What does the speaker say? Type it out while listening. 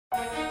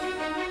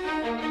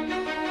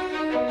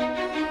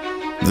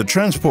The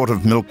transport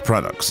of milk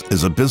products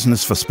is a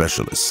business for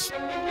specialists,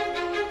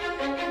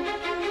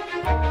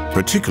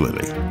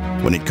 particularly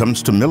when it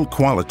comes to milk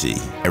quality.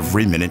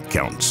 Every minute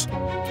counts.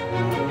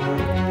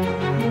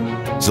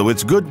 So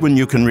it's good when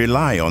you can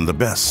rely on the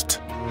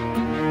best.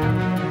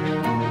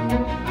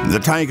 The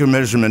Tiger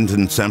measurement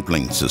and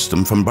sampling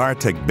system from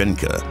BARTEC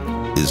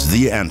BENKE is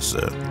the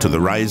answer to the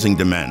rising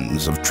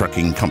demands of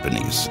trucking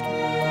companies.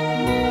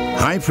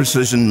 High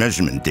precision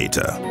measurement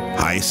data,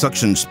 high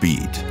suction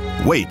speed,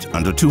 weight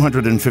under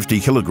 250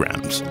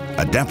 kilograms,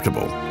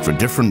 adaptable for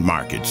different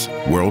markets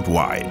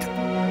worldwide.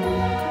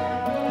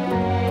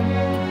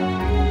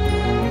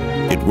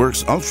 It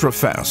works ultra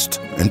fast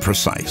and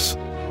precise,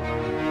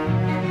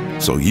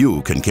 so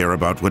you can care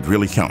about what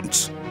really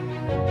counts.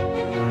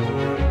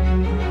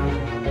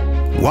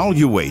 While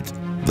you wait,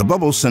 the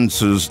bubble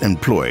sensors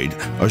employed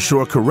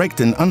assure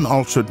correct and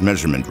unaltered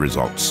measurement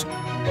results.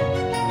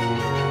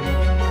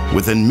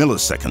 Within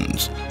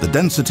milliseconds, the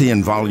density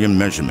and volume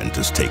measurement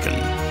is taken.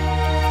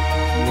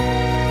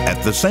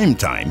 At the same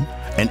time,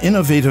 an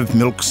innovative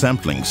milk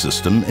sampling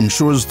system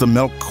ensures the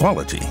milk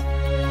quality.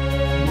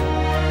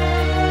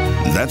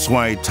 That's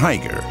why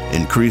Tiger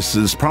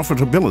increases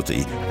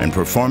profitability and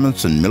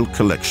performance in milk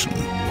collection.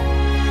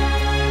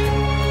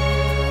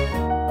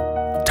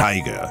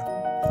 Tiger,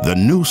 the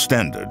new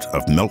standard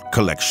of milk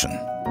collection.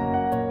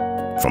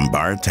 From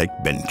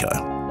BARTEC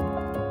BENKE.